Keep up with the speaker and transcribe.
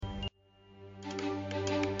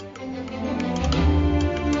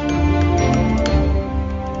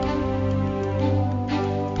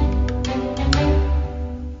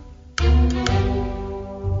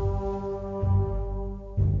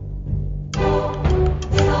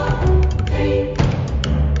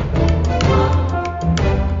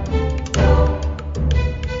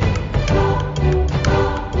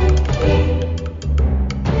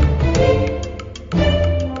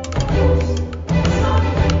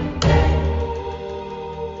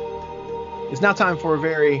It's now time for a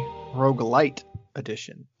very roguelite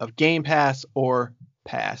edition of Game Pass or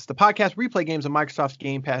Pass, the podcast where we play games on Microsoft's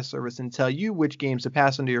Game Pass service and tell you which games to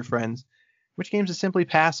pass on to your friends, which games to simply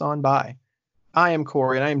pass on by. I am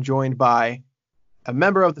Corey, and I am joined by a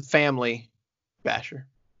member of the family, Basher.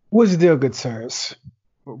 What's the deal, good sirs?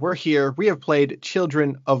 We're here. We have played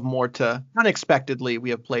Children of Morta. Unexpectedly,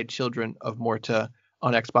 we have played Children of Morta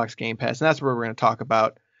on Xbox Game Pass, and that's what we're going to talk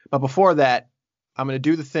about. But before that, I'm going to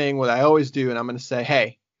do the thing what I always do, and I'm going to say,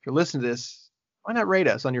 hey, if you're listening to this, why not rate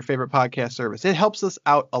us on your favorite podcast service? It helps us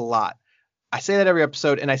out a lot. I say that every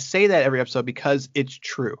episode, and I say that every episode because it's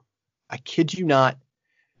true. I kid you not.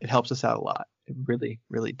 It helps us out a lot. It really,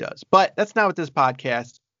 really does. But that's not what this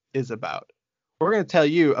podcast is about. We're going to tell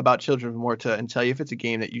you about Children of Morta and tell you if it's a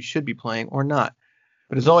game that you should be playing or not.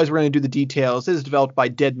 But as always, we're going to do the details. This is developed by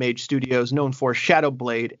Dead Mage Studios, known for Shadow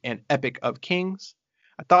Blade and Epic of Kings.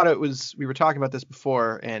 I thought we were talking about this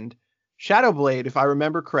before, and Shadow Blade, if I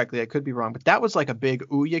remember correctly, I could be wrong, but that was like a big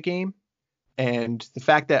Ouya game. And the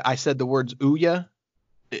fact that I said the words Ouya,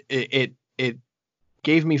 it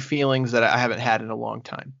gave me feelings that I haven't had in a long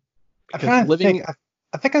time. I think I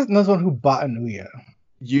know someone who bought an Ouya.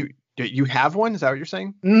 You have one? Is that what you're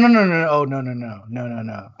saying?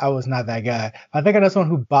 No. I was not that guy. I think I know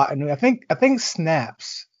someone who bought an Ouya. I think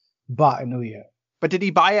Snaps bought an Ouya. But did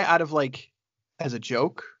he buy it out of as a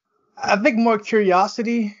joke? I think more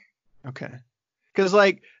curiosity. Okay. Because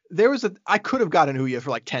I could have got an Ouya for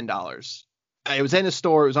 $10. It was in a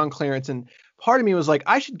store, it was on clearance, and part of me was like,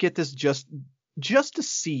 I should get this just to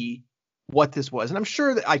see what this was. And I'm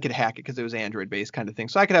sure that I could hack it because it was Android based kind of thing.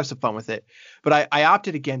 So I could have some fun with it. But I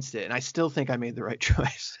opted against it, and I still think I made the right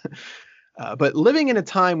choice. But living in a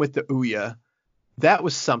time with the Ouya, that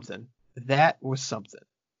was something.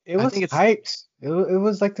 It was hyped. It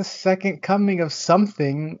was like the second coming of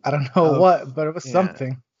something. I don't know what, but it was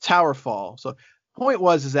something. Towerfall. So point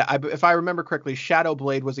is that if I remember correctly, Shadow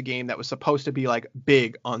Blade was a game that was supposed to be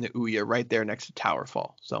big on the Ouya right there next to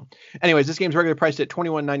Towerfall. So anyways, this game's regular priced at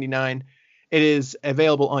 $21.99. It is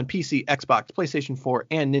available on PC, Xbox, PlayStation 4,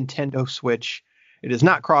 and Nintendo Switch. It is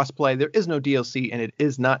not crossplay. There is no DLC, and it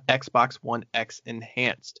is not Xbox One X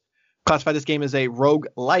enhanced. Classify this game as a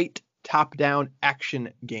roguelite top-down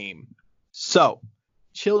action game. So,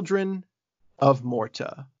 Children of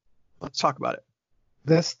Morta. Let's talk about it.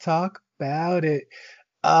 Let's talk about it.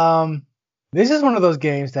 This is one of those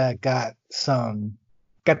games that got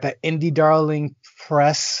the indie darling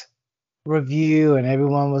press review, and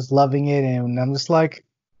everyone was loving it, and I'm just like,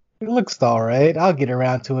 it looks all right. I'll get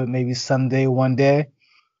around to it maybe someday, one day.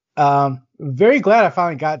 Very glad I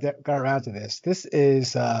finally got around to this. This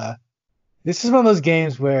is one of those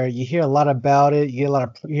games where you hear a lot about it, you hear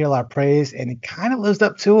a lot of praise, and it kind of lives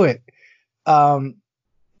up to it.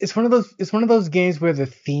 It's one of those games where the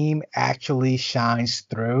theme actually shines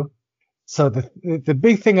through. So the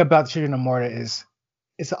big thing about Children of Morta is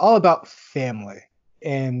it's all about family,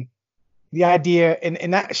 and the idea,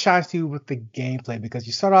 and that shines through with the gameplay, because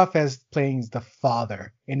you start off as playing the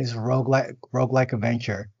father in his roguelike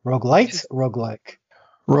adventure. Roguelite,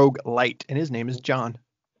 and his name is John.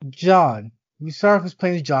 You start off as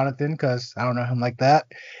playing as Jonathan, because I don't know him like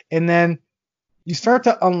that, and then you start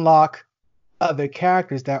to unlock other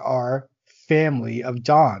characters that are family of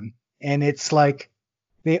John, and it's like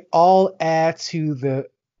they all add to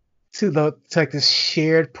this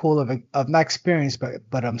shared pool of not experience but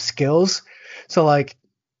skills. So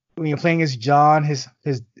when you're playing as John, his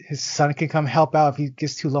son can come help out if he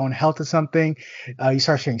gets too low in health or something. You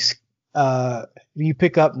start sharing. You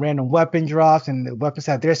pick up random weapon drops, and the weapons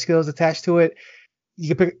have their skills attached to it.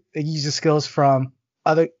 You can use the skills from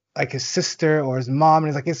other, like his sister or his mom,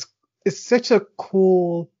 and it's such a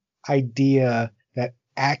cool idea that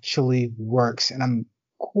actually works, and I'm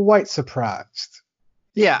quite surprised.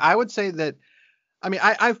 Yeah, I would say that. I mean,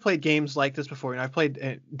 I've played games like this before. I've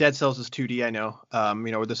played Dead Cells is 2D. I know,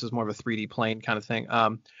 where this is more of a 3D plane kind of thing.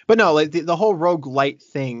 But no, the whole roguelite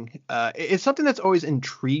thing, it's something that's always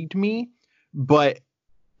intrigued me. But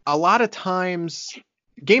a lot of times,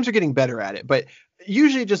 games are getting better at it. But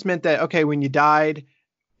usually, it just meant that when you died,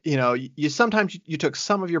 you sometimes you took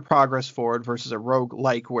some of your progress forward, versus a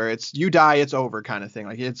roguelike where it's you die, it's over kind of thing.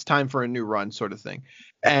 Like it's time for a new run sort of thing.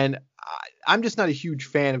 And I'm just not a huge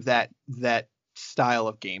fan of that style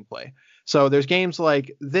of gameplay. So there's games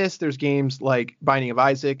like this. There's games like Binding of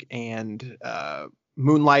Isaac and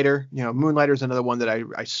Moonlighter. Moonlighter is another one that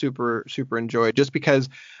I super, super enjoy, just because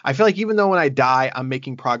I feel like even though when I die, I'm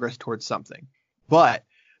making progress towards something. But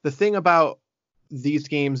the thing about these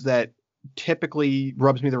games that typically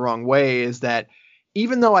rubs me the wrong way is that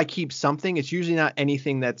even though I keep something, it's usually not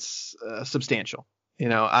anything that's substantial.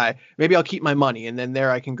 Maybe I'll keep my money and then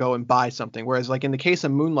there I can go and buy something. Whereas like in the case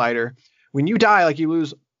of Moonlighter, when you die, like you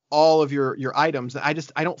lose all of your items. I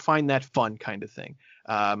don't find that fun kind of thing.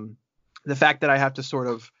 The fact that I have to sort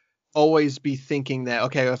of always be thinking that,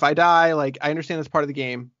 okay, if I die, like I understand that's part of the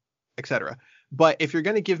game, etc. But if you're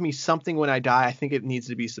going to give me something when I die, I think it needs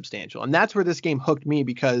to be substantial. And that's where this game hooked me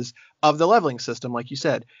because of the leveling system, like you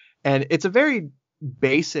said. And it's a very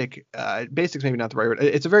basics maybe not the right word.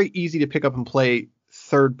 It's a very easy to pick up and play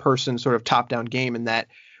third person sort of top down game in that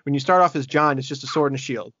when you start off as John, it's just a sword and a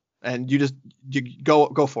shield and you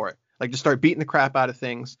go for it. Like just start beating the crap out of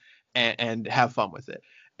things and have fun with it.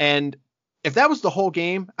 And if that was the whole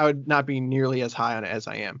game, I would not be nearly as high on it as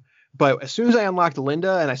I am. But as soon as I unlocked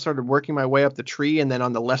Linda and I started working my way up the tree, and then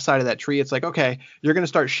on the left side of that tree, it's like, okay, you're going to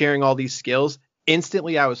start sharing all these skills.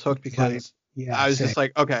 Instantly, I was hooked because I was just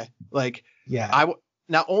like, okay, like,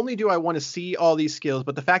 not only do I want to see all these skills,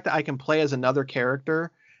 but the fact that I can play as another character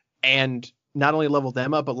and not only level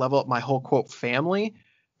them up, but level up my whole quote family.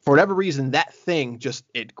 For whatever reason, that thing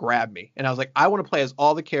it grabbed me. And I was like, I want to play as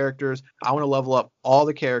all the characters. I want to level up all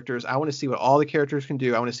the characters. I want to see what all the characters can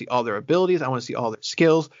do. I want to see all their abilities. I want to see all their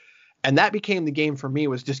skills. And that became the game for me,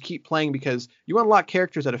 was just keep playing because you unlock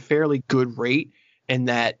characters at a fairly good rate, and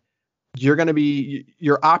that you're going to be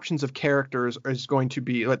your options of characters is going to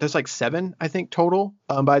be there's like 7, I think, total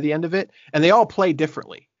by the end of it. And they all play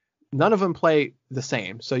differently. None of them play the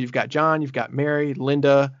same. So you've got John, you've got Mary,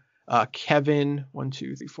 Linda, Kevin, 1,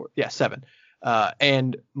 2, 3, 4. Yeah, 7.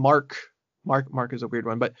 And Mark is a weird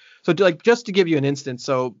one. But so just to give you an instance.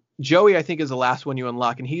 So Joey, I think, is the last one you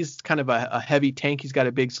unlock, and he's kind of a heavy tank. He's got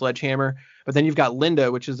a big sledgehammer. But then you've got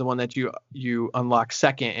Linda, which is the one that you unlock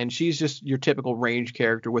second, and she's just your typical range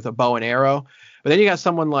character with a bow and arrow. But then you got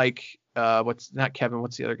someone like what's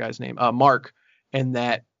the other guy's name? Mark, and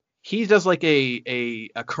that he does like a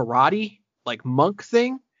karate like monk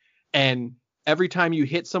thing, and every time you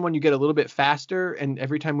hit someone, you get a little bit faster, and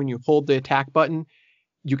every time when you hold the attack button,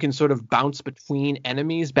 you can sort of bounce between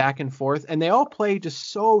enemies back and forth. And they all play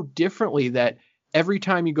just so differently that every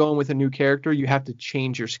time you go in with a new character, you have to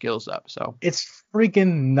change your skills up. So it's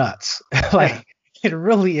freaking nuts. Like it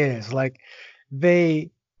really is. Like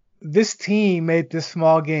this team made this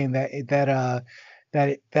small game that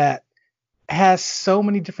has so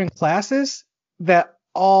many different classes that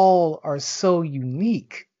all are so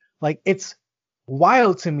unique. Like it's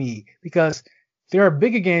wild to me because there are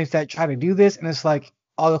bigger games that try to do this, and it's like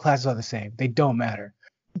all the classes are the same. They don't matter.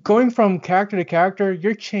 Going from character to character,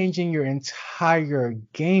 you're changing your entire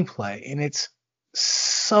gameplay, and it's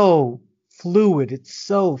so fluid. It's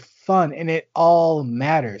so fun, and it all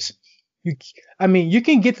matters. You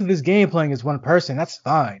can get through this game playing as one person. That's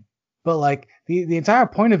fine. But like the entire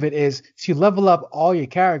point of it is to level up all your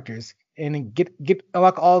characters and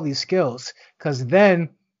unlock all these skills. Because then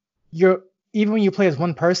even when you play as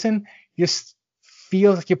one person, you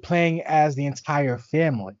feels like you're playing as the entire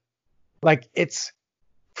family. Like it's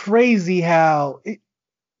crazy how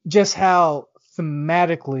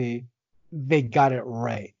thematically they got it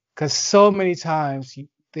right. Because so many times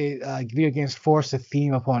video games force a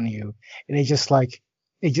theme upon you, and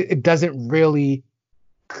it doesn't really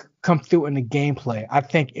come through in the gameplay. I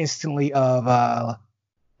think instantly of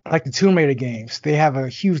like the Tomb Raider games. They have a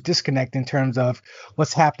huge disconnect in terms of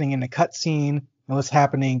what's happening in the cutscene and what's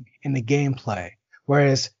happening in the gameplay.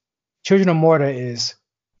 Whereas Children of Morta is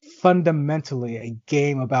fundamentally a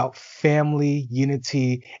game about family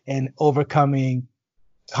unity and overcoming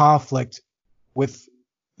conflict with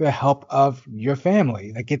the help of your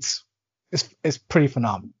family. Like it's pretty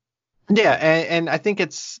phenomenal. Yeah, and I think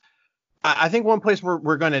I think one place where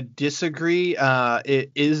we're going to disagree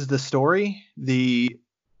it is the story. The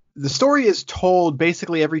story is told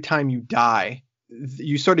basically every time you die.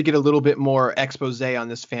 You sort of get a little bit more expose on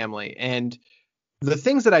this family. And the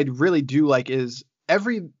things that I really do like is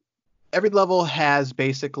every level has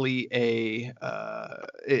basically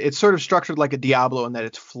it's sort of structured like a Diablo in that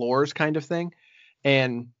it's floors kind of thing.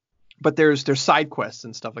 But there's side quests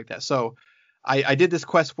and stuff like that. So I did this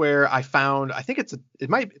quest where I found, I think it's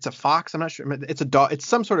a fox. I'm not sure. It's a dog. It's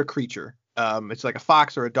some sort of creature. It's like a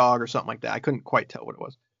fox or a dog or something like that. I couldn't quite tell what it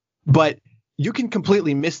was, but you can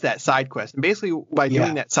completely miss that side quest. And basically by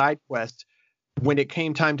doing that side quest, when it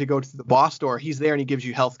came time to go to the boss door, he's there and he gives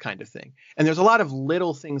you health kind of thing. And there's a lot of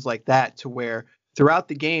little things like that to where throughout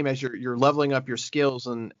the game, as you're leveling up your skills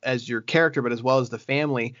and as your character, but as well as the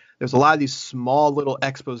family, there's a lot of these small little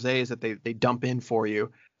exposés that they dump in for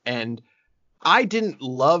you. And I didn't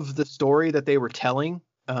love the story that they were telling.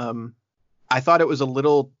 I thought it was a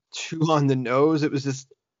little too on the nose. It was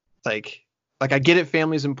just like I get it,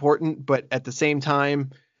 family's important, but at the same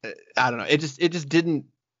time, I don't know. It just didn't.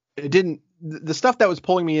 It didn't. The stuff that was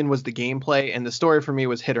pulling me in was the gameplay, and the story for me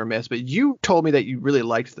was hit or miss. But you told me that you really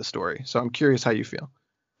liked the story, so I'm curious how you feel.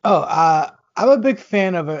 Oh, I'm a big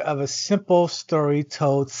fan of a simple story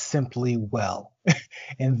told simply well,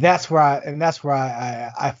 and that's where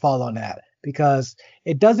I fall on that because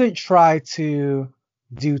it doesn't try to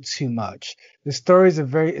do too much. The story is a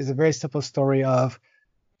very simple story of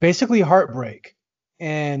basically heartbreak,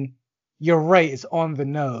 and you're right, it's on the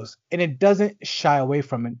nose, and it doesn't shy away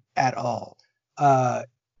from it at all. Uh,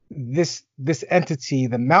 this entity,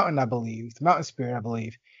 the mountain, I believe, the mountain spirit, I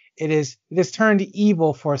believe, it is turned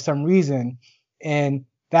evil for some reason, and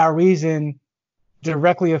that reason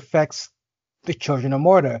directly affects the children of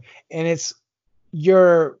Morta, and it's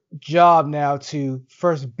your job now to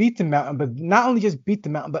first beat the mountain, but not only just beat the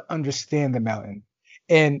mountain, but understand the mountain.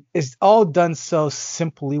 And it's all done so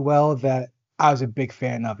simply well that I was a big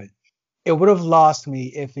fan of it. It would have lost me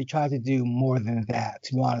if they tried to do more than that,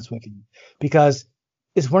 to be honest with you, because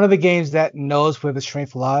it's one of the games that knows where the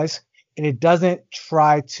strength lies, and it doesn't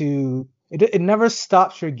try to. It never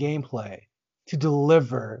stops your gameplay to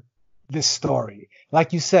deliver this story.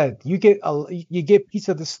 Like you said, you get piece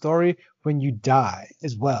of the story when you die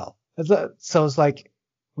as well. So it's like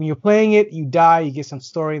when you're playing it, you die, you get some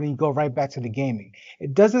story, and then you go right back to the gaming.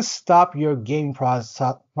 It doesn't stop your gaming progress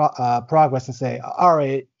and say, all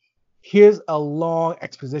right, here's a long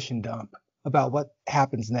exposition dump about what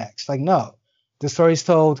happens next. Like, no, the story's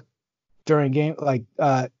told during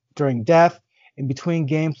during death, in between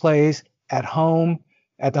gameplays, at home,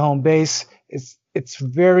 at the home base. It's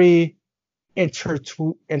very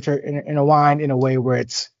intertwined in a way where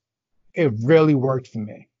it really worked for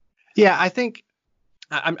me. Yeah, I think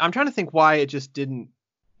I'm trying to think why it just didn't.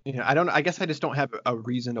 I guess I just don't have a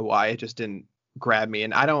reason to why it just didn't grab me,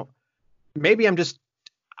 and I don't. Maybe I'm just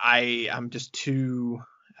too.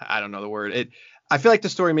 I don't know the word. I feel like the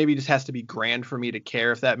story maybe just has to be grand for me to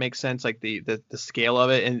care, if that makes sense, like the scale of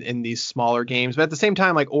it in these smaller games. But at the same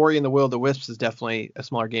time, like Ori and the Will of the Wisps is definitely a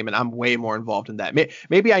smaller game, and I'm way more involved in that.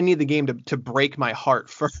 Maybe I need the game to break my heart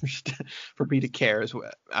first for me to care.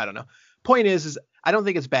 I don't know. Point is I don't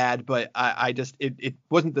think it's bad, but I just it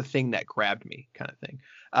wasn't the thing that grabbed me, kind of thing.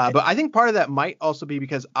 But I think part of that might also be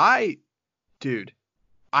because I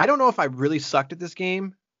don't know if I really sucked at this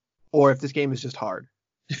game or if this game is just hard.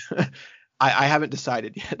 I haven't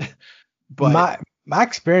decided yet. But my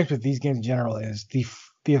experience with these games in general is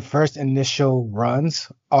the first initial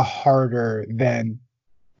runs are harder than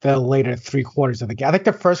the later 3/4 of the game. I think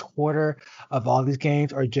the first quarter of all these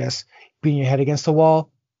games are just beating your head against the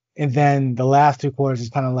wall, and then the last 3/4 is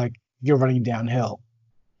kind of like you're running downhill.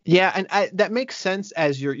 Yeah, and that makes sense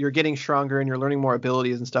as you're getting stronger and you're learning more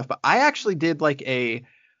abilities and stuff. But I actually did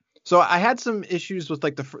so I had some issues with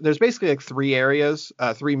there's basically like three areas,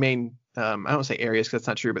 three main, I don't say areas because that's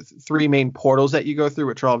not true, but three main portals that you go through,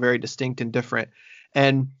 which are all very distinct and different.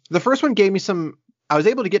 And the first one gave me I was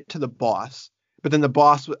able to get to the boss, but then the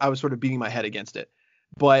boss, I was sort of beating my head against it.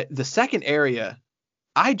 But the second area,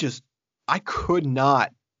 I could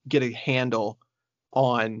not get a handle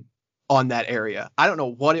on that area. I don't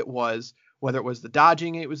know what it was, whether it was the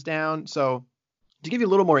dodging it was down. So to give you a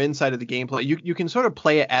little more insight of the gameplay, you can sort of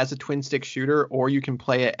play it as a twin stick shooter, or you can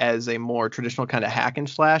play it as a more traditional kind of hack and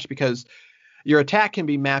slash, because your attack can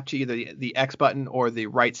be mapped to either the X button or the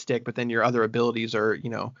right stick, but then your other abilities are,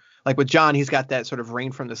 like with John, he's got that sort of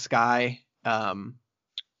rain from the sky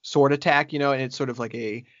sword attack, and it's sort of like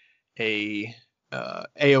a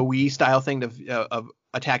AoE style thing of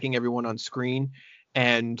attacking everyone on screen.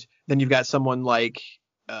 And then you've got someone like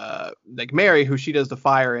Mary, who she does the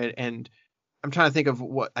fire, and I'm trying to think of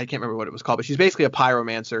I can't remember what it was called, but she's basically a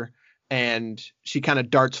pyromancer, and she kind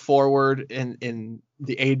of darts forward in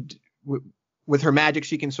the aid with her magic.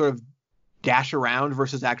 She can sort of dash around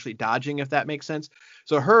versus actually dodging, if that makes sense.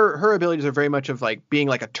 So her abilities are very much of like being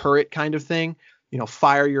like a turret kind of thing,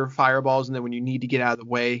 fire your fireballs, and then when you need to get out of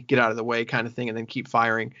the way kind of thing, and then keep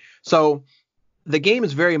firing. So the game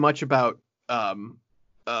is very much about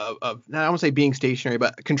of not I won't say being stationary,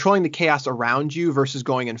 but controlling the chaos around you versus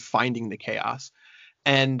going and finding the chaos.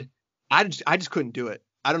 And I just couldn't do it.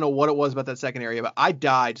 I don't know what it was about that second area, but I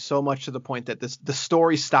died so much to the point that the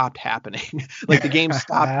story stopped happening. Like the game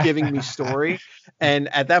stopped giving me story. And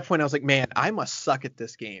at that point I was like, man, I must suck at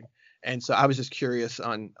this game. And so I was just curious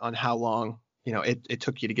on how long, it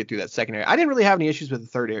took you to get through that second area. I didn't really have any issues with the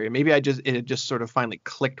third area. Maybe it had just sort of finally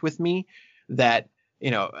clicked with me that,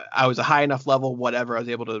 I was a high enough level, whatever, I was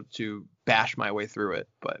able to bash my way through it.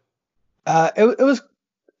 But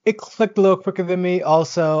it clicked a little quicker than me.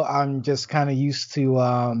 Also, I'm just kind of used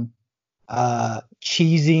to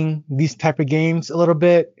cheesing these type of games a little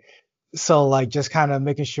bit. So like just kind of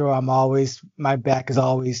making sure my back is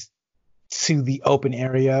always to the open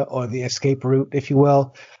area or the escape route, if you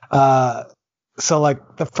will. So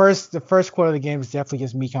like the first quarter of the game is definitely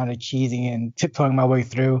just me kind of cheesing and tiptoeing my way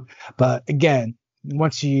through. But again,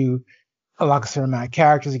 once you unlock a certain amount of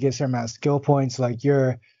characters, you get a certain amount of skill points, like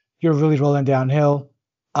you're really rolling downhill.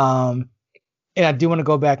 And I do want to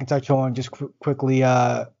go back and touch on just quickly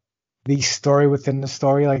the story within the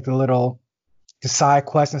story, like the side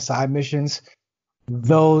quests and side missions.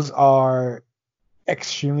 Those are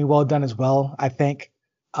extremely well done as well, I think.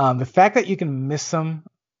 The fact that you can miss them,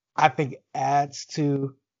 I think, adds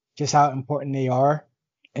to just how important they are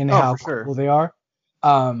and how cool they are.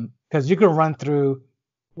 Because you can run through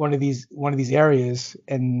one of these areas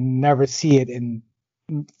and never see it and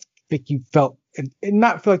think you felt and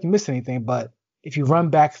not feel like you missed anything, but if you run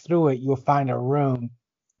back through it, you'll find a room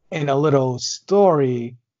and a little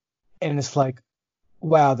story, and it's like,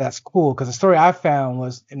 wow, that's cool. Because the story I found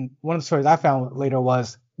was, and one of the stories I found later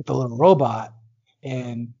was with the little robot,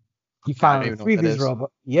 and you find three of these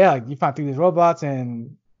robots. Yeah, you find three of these robots,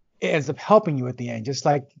 and it ends up helping you at the end, just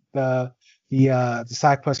like the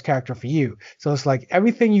side quest character for you. So it's like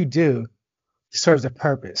everything you do serves a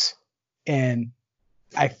purpose, and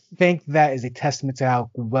I think that is a testament to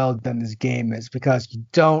how well done this game is, because you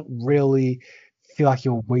don't really feel like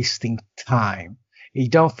you're wasting time. You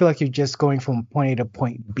don't feel like you're just going from point A to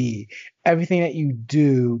point B. Everything that you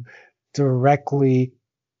do directly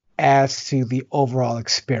adds to the overall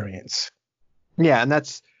experience. Yeah, and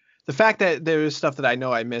that's the fact that there's stuff that I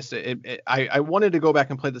know I missed. I wanted to go back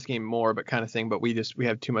and play this game more, but we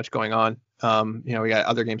have too much going on. We got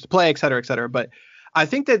other games to play, et cetera, et cetera. But I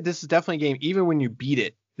think that this is definitely a game, even when you beat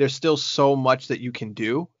it, there's still so much that you can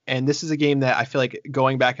do. And this is a game that I feel like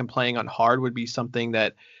going back and playing on hard would be something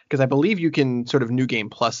that, because I believe you can sort of New Game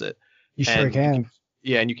Plus it. You sure can.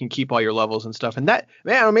 And you can keep all your levels and stuff. And that,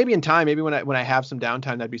 man, maybe in time, maybe when I have some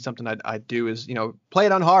downtime, that'd be something I'd do is, play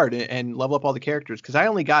it on hard and level up all the characters. Because I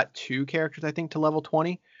only got 2 characters, I think, to level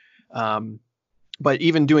 20. But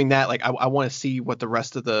even doing that, like I want to see what the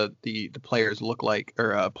rest of the players look like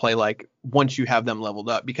or play like once you have them leveled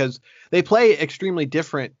up, because they play extremely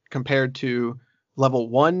different compared to level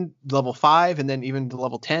 1, level 5, and then even to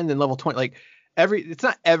level 10, then level 20. Like it's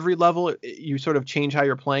not every level you sort of change how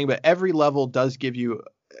you're playing, but every level does give you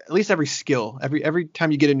at least every skill. Every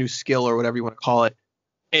time you get a new skill or whatever you want to call it,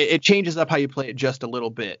 it changes up how you play it just a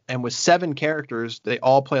little bit. And with 7 characters, they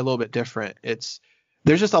all play a little bit different.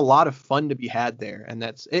 There's just a lot of fun to be had there. And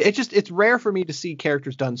it's rare for me to see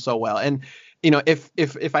characters done so well. And,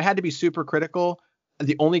 if I had to be super critical,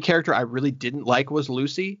 the only character I really didn't like was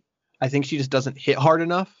Lucy. I think she just doesn't hit hard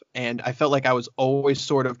enough. And I felt like I was always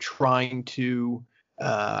sort of trying to,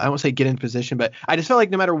 I won't say get in position, but I just felt like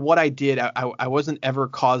no matter what I did, I wasn't ever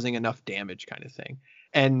causing enough damage kind of thing.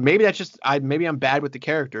 And maybe that's just, maybe I'm bad with the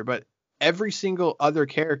character, but every single other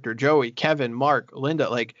character, Joey, Kevin, Mark, Linda,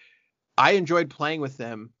 like, I enjoyed playing with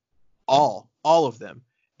them all of them.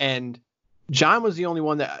 And John was the only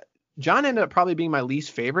one John ended up probably being my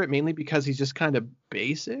least favorite, mainly because he's just kind of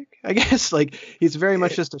basic, I guess. Like he's very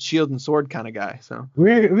much just a shield and sword kind of guy. So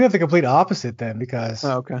we have the complete opposite then, because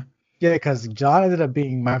okay. Yeah, because John ended up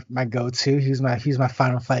being my go-to. He's my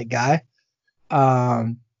final fight guy.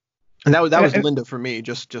 And that was Linda for me,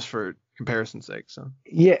 just for comparison's sake. So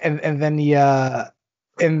yeah, and then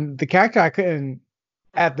the character I couldn't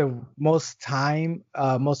at the most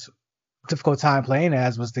difficult time playing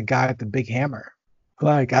as was the guy with the big hammer.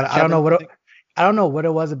 Like I don't know what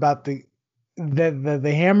it was about the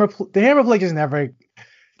hammer. The hammer play just never.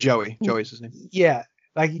 Joey's his name. Yeah,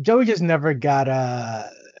 like Joey just never got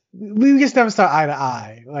we just never saw eye to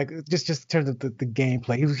eye. Like just in terms of the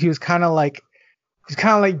gameplay, he was kind of like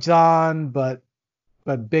John, but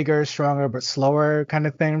bigger, stronger, but slower kind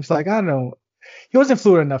of thing. It's like, I don't know, he wasn't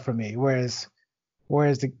fluid enough for me. Whereas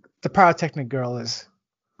the pyrotechnic girl is,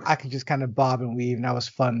 I could just kind of bob and weave, and that was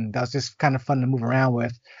fun. That was just kind of fun to move around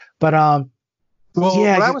with. But yeah,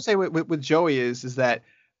 what I would say with Joey is that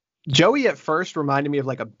Joey at first reminded me of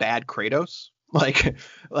like a bad Kratos. Like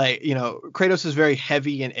Kratos is very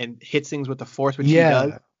heavy and hits things with the force, which he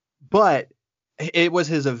does. But it was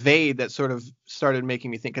his evade that sort of started making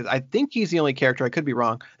me think, because I think he's the only character, I could be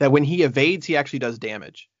wrong, that when he evades, he actually does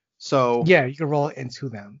damage. So yeah, you can roll it into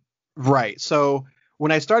them. Right. So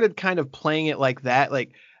when I started kind of playing it like that,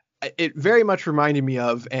 like it very much reminded me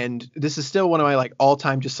of, and this is still one of my like all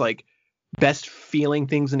time just like best feeling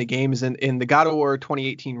things in a game, is in the God of War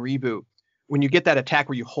 2018 reboot. When you get that attack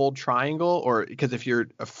where you hold triangle, or because if you're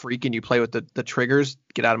a freak and you play with the triggers,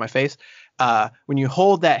 get out of my face. when you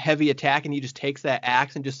hold that heavy attack and he just takes that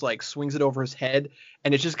axe and just like swings it over his head,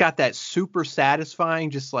 and it's just got that super satisfying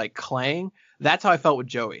just like clang. That's how I felt with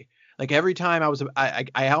Joey. Like every time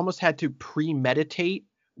I almost had to premeditate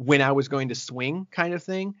when I was going to swing kind of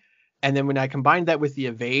thing. And then when I combined that with the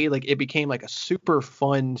evade, like it became like a super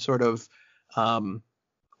fun sort of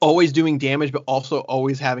always doing damage, but also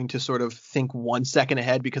always having to sort of think 1 second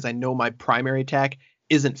ahead because I know my primary attack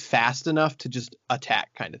isn't fast enough to just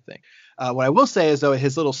attack kind of thing. What I will say is though,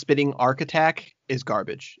 his little spitting arc attack is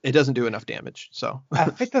garbage. It doesn't do enough damage. So I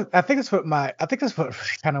think that's what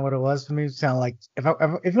kind of what it was for me. It sounded like if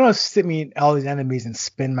you want to sit me in all these enemies and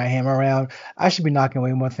spin my hammer around, I should be knocking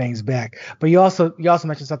way more things back. But you also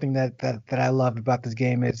mentioned something that I loved about this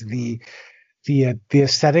game is the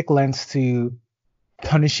aesthetic lens to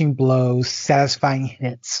punishing blows, satisfying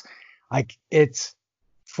hits. Like it's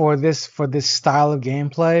for this style of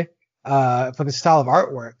gameplay, for this style of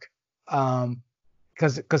artwork.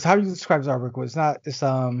 Because how do you describe his artwork?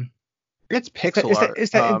 It's pixel art.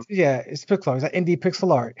 It's pixel art. It's that indie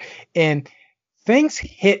pixel art, and things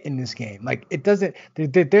hit in this game. Like it doesn't. There's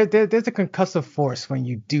a concussive force when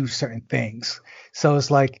you do certain things. So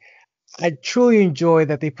it's like I truly enjoy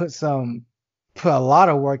that they put a lot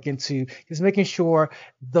of work into just making sure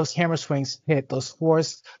those hammer swings hit, those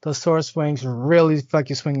sword swings really feel like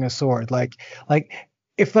you're swinging a sword. Like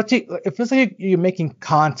it feels like you're making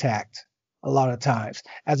contact a lot of times,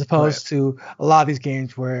 as opposed to a lot of these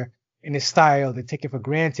games where in this style they take it for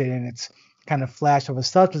granted and it's kind of flash over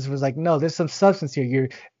substance. It was like, no, there's some substance here.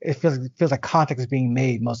 It feels like contact is being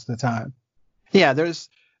made most of the time. Yeah, there's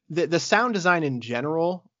the sound design in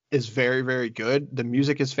general is very, very good. The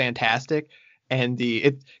music is fantastic. And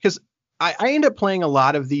because I end up playing a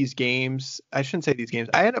lot of these games. I shouldn't say these games.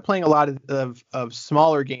 I end up playing a lot of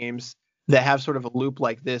smaller games that have sort of a loop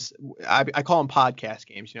like this. I call them podcast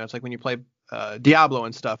games. It's like when you play Diablo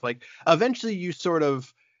and stuff. Like eventually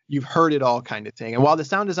you've heard it all kind of thing. And while the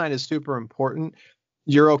sound design is super important,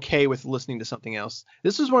 you're okay with listening to something else.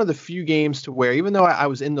 This is one of the few games to where even though I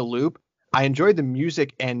was in the loop, I enjoyed the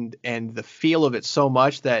music and the feel of it so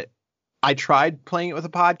much that I tried playing it with a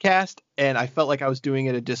podcast and I felt like I was doing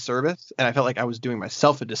it a disservice, and I felt like I was doing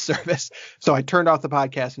myself a disservice. So I turned off the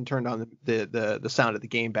podcast and turned on the sound of the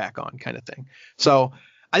game back on kind of thing. So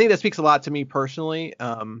I think that speaks a lot to me personally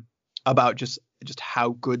about just how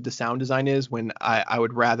good the sound design is, when I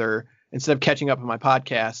would rather, instead of catching up on my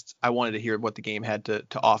podcasts, I wanted to hear what the game had to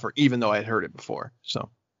offer, even though I had heard it before.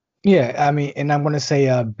 So yeah, I mean, and I'm going to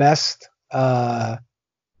say best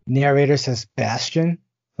narrator says Bastion.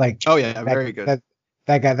 Like, oh yeah, very good.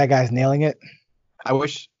 That guy's nailing it. I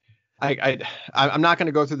wish I'm not going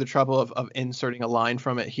to go through the trouble of inserting a line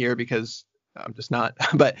from it here because I'm just not.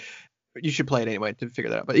 But you should play it anyway to figure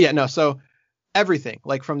that out. But yeah, no. So everything,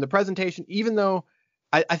 like from the presentation, even though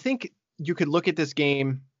I think you could look at this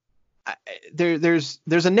game. There's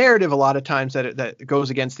a narrative a lot of times that goes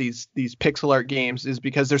against these pixel art games, is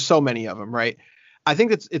because there's so many of them, right? I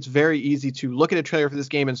think it's very easy to look at a trailer for this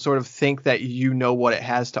game and sort of think that you know what it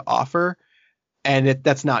has to offer, and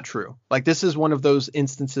that's not true. Like, this is one of those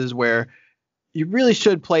instances where you really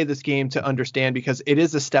should play this game to understand, because it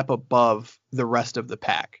is a step above the rest of the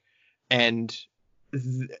pack. And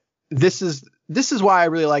this is why I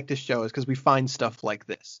really like this show, is because we find stuff like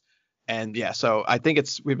this. And yeah, so I think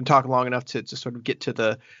we've been talking long enough to sort of get to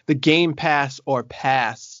the Game Pass or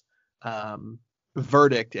pass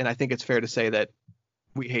verdict, and I think it's fair to say that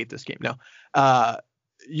we hate this game. No,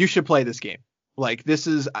 you should play this game. Like, this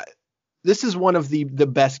is one of the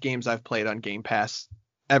best games I've played on Game Pass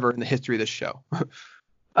ever in the history of this show.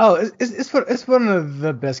 Oh, it's one of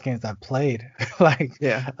the best games I've played. Like,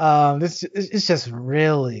 yeah, it just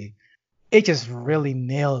really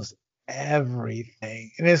nails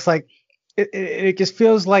everything, and it's like it just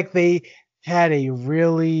feels like they had a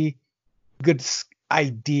really good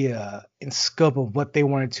idea and scope of what they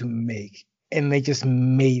wanted to make, and they just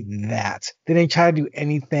made that. They didn't try to do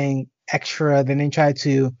anything extra. They didn't try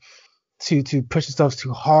to push themselves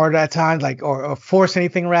too hard at times, like or force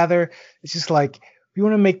anything. Rather, it's just like, we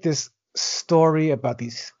want to make this story about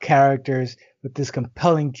these characters with this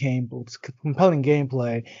compelling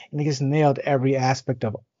gameplay, and they just nailed every aspect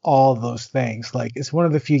of all those things. Like, it's one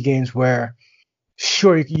of the few games where,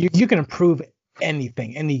 sure, you can improve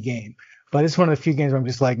anything, any game, but it's one of the few games where I'm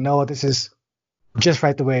just like, no, this is just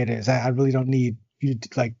right the way it is. I really don't need you to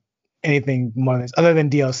like anything more than this, other than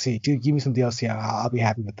DLC. Dude, give me some DLC, I'll be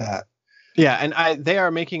happy with that. Yeah, and they are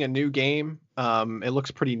making a new game. It looks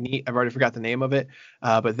pretty neat. I've already forgot the name of it.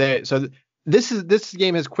 But this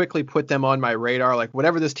game has quickly put them on my radar. Like,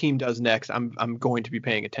 whatever this team does next, I'm going to be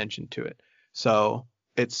paying attention to it. So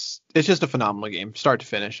it's just a phenomenal game, start to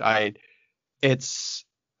finish. This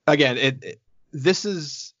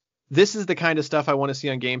is the kind of stuff I want to see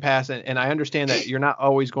on Game Pass, and I understand that you're not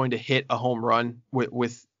always going to hit a home run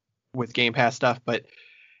with Game Pass stuff, but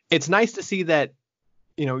it's nice to see that,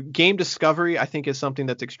 game discovery, I think, is something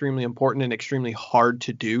that's extremely important and extremely hard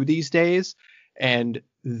to do these days. And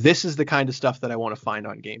this is the kind of stuff that I want to find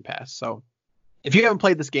on Game Pass. So if you haven't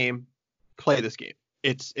played this game, play this game.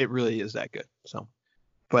 It really is that good. So,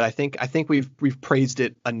 but I think we've praised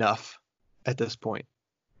it enough at this point.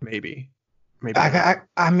 Maybe. I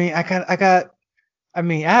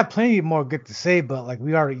have plenty more good to say, but like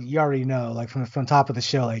you already know, like from top of the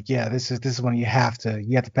show, like, yeah, this is one you have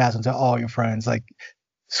to pass on to all your friends, like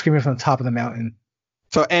screaming from the top of the mountain.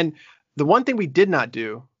 So, and the one thing we did not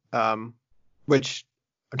do, which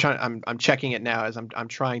I'm checking it now as I'm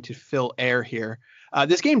trying to fill air here.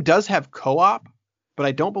 This game does have co-op, but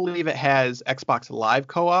I don't believe it has Xbox Live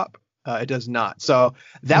co-op. It does not. So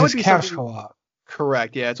that would be couch co-op.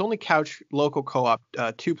 Correct. Yeah, it's only couch local co-op,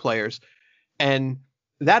 2 players. And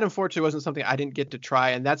that unfortunately wasn't something I didn't get to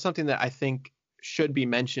try. And that's something that I think should be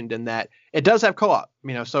mentioned, in that it does have co-op,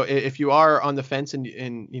 so if you are on the fence and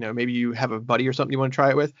maybe you have a buddy or something you want to try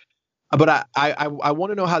it with, but I want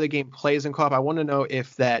to know how the game plays in co-op. I want to know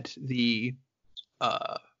if that the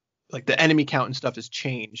enemy count and stuff is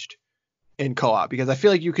changed in co-op, because I feel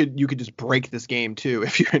like you could just break this game too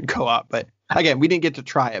if you're in co-op. But again, we didn't get to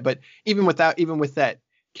try it. But even with that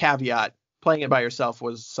caveat, playing it by yourself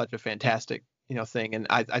was such a fantastic thing, and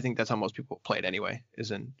I think that's how most people play it anyway,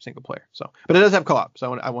 is in single player. So, but it does have co-op,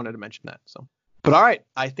 so I wanted to mention that. So, but all right,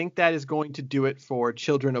 I think that is going to do it for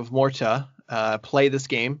Children of Morta. Play this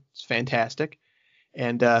game; it's fantastic.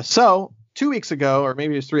 And so 2 weeks ago, or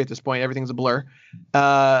maybe it was 3 at this point, everything's a blur.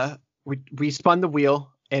 We spun the wheel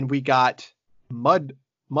and we got Mud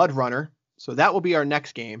Runner. So that will be our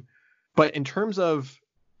next game. But in terms of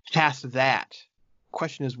past that,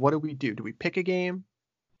 question is, what do we do? Do we pick a game?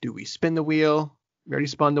 Do we spin the wheel? We already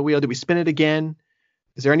spun the wheel. Do we spin it again?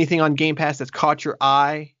 Is there anything on Game Pass that's caught your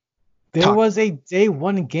eye? There was a day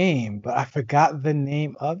one game, but I forgot the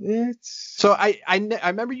name of it. So I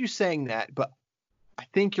remember you saying that, but I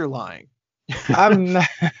think you're lying. I'm not.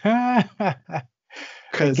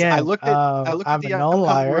 Because I looked at the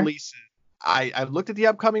upcoming releases. I looked at the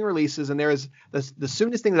upcoming releases, and there is the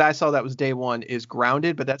soonest thing that I saw that was day one is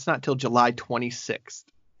Grounded, but that's not till July 26th.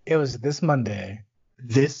 It was this Monday.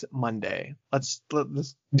 Let's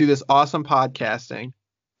do this awesome podcasting.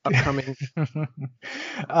 Upcoming.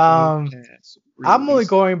 I'm only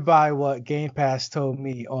going by what Game Pass told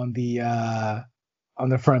me on the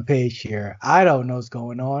front page here. I don't know what's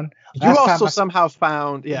going on. You also somehow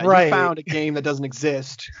found, you found a game that doesn't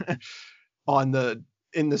exist in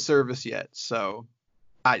the service yet. So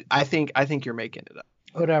I think you're making it up.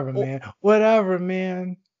 Whatever,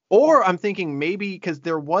 man. Or I'm thinking maybe because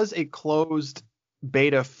there was a closed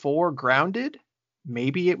beta for Grounded,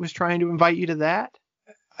 maybe it was trying to invite you to that.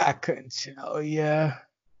 I couldn't tell. Yeah,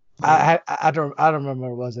 I don't remember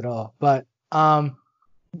what it was at all. But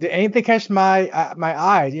did anything catch my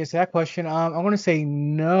eye? Did you answer that question? I'm going to say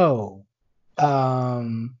no. But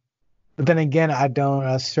then again, I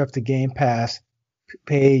don't surf the Game Pass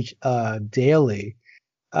page daily.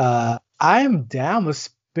 I am down with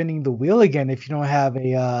spinning the wheel again if you don't have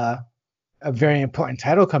a very important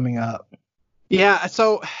title coming up. Yeah,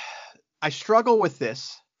 so I struggle with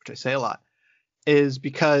this, which I say a lot, is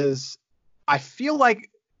because I feel like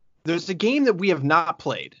there's a game that we have not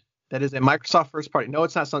played that is a Microsoft first party. No,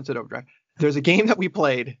 it's not Sunset Overdrive. There's a game that we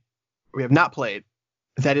have not played,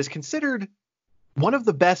 that is considered one of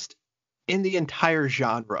the best in the entire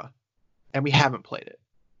genre, and we haven't played it.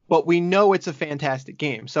 But we know it's a fantastic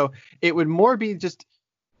game. So it would more be just,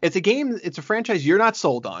 it's a franchise you're not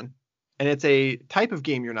sold on, and it's a type of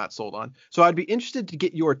game you're not sold on. So I'd be interested to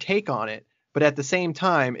get your take on it. But at the same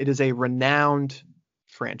time, it is a renowned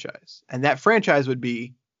franchise, and that franchise would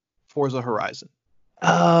be Forza Horizon.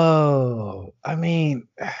 Oh, we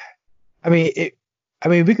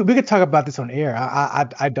could talk about this on air.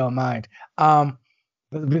 I don't mind.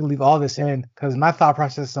 We can leave all this in because my thought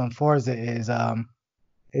process on Forza is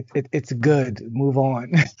it's good. Move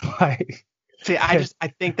on. See, I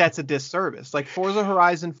think that's a disservice. Like Forza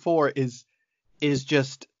Horizon 4 is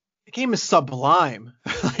just, the game is sublime.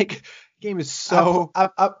 Like, the game is so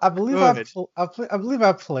I believe good. I believe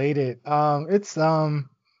I played it. It's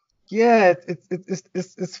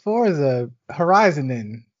Forza Horizon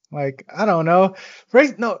then. Like, I don't know.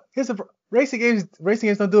 Racing games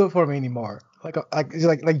don't do it for me anymore. Like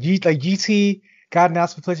GT got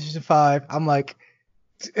announced for PlayStation 5. I'm like,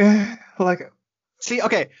 See,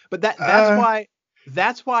 okay, but that's why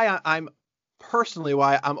that's why I'm personally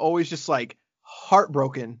why I'm always just like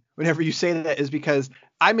heartbroken whenever you say that, is because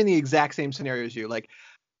I'm in the exact same scenario as you. Like,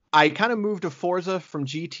 I kind of moved to Forza from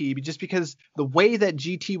GT just because the way that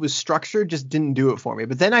GT was structured just didn't do it for me.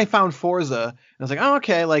 But then I found Forza and I was like, oh,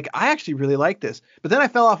 okay, like I actually really like this. But then I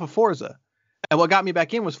fell off of Forza, and what got me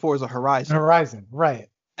back in was Forza Horizon. Horizon, right?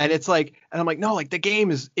 And it's like, and I'm like, no, like the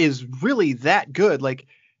game is really that good. Like,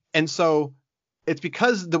 and so it's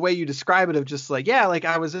because the way you describe it of just like, yeah, like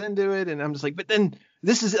I was into it, and I'm just like, but then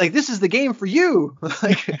this is the game for you.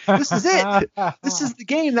 Like, this is it. This is the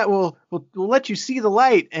game that will let you see the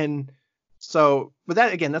light. And so, but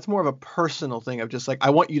that again, that's more of a personal thing of just like, I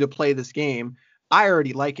want you to play this game. I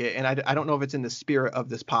already like it, and I don't know if it's in the spirit of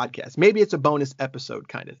this podcast. Maybe it's a bonus episode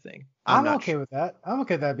kind of thing. I'm okay with that. I'm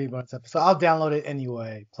okay with that being a bonus episode. I'll download it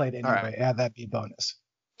anyway, play it anyway, right. Have that be bonus.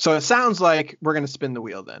 So it sounds like we're gonna spin the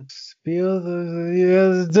wheel then. Let's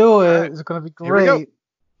do it. Right. It's gonna be great.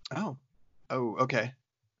 Oh, okay.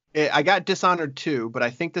 I got Dishonored 2, but I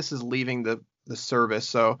think this is leaving the service.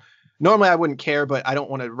 So normally I wouldn't care, but I don't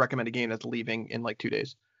want to recommend a game that's leaving in like 2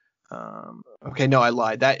 days. Okay, no, I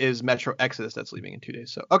lied. That is Metro Exodus that's leaving in 2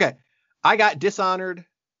 days. So okay, I got Dishonored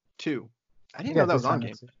 2. I didn't know that was on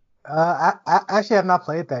game. I actually have not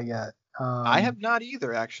played that yet. I have not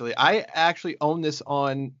either, actually. I actually own this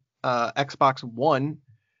on Xbox One,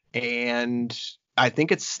 and I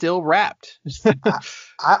think it's still wrapped.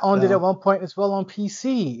 I owned it at one point as well on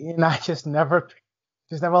PC, and I just never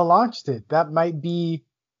launched it. That might be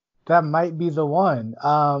the one.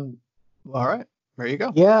 All right, there you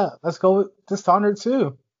go. Yeah, let's go with Dishonored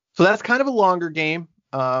 2. So that's kind of a longer game.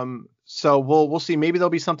 So we'll see. Maybe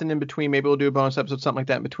there'll be something in between. Maybe we'll do a bonus episode, something like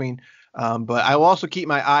that in between. But I will also keep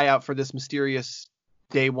my eye out for this mysterious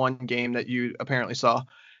day one game that you apparently saw,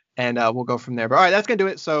 and we'll go from there. But all right, that's gonna do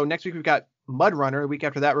it. So next week we've got Mud Runner. The week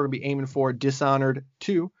after that we're gonna be aiming for Dishonored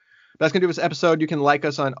 2. That's gonna do this episode. You can like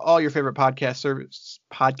us on all your favorite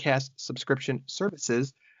podcast subscription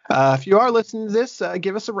services. If you are listening to this,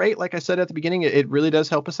 give us a rate. Like I said at the beginning, it really does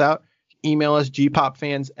help us out. Email us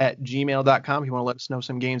gpopfans@gmail.com if you want to let us know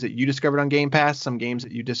some games that you discovered on Game Pass, some games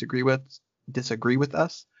that you disagree with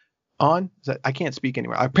us on. I can't speak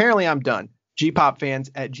anymore. Apparently I'm done.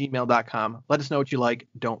 gpopfans@gmail.com. Let us know what you like,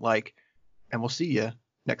 don't like, and we'll see you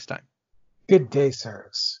next time. Good day,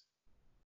 sirs.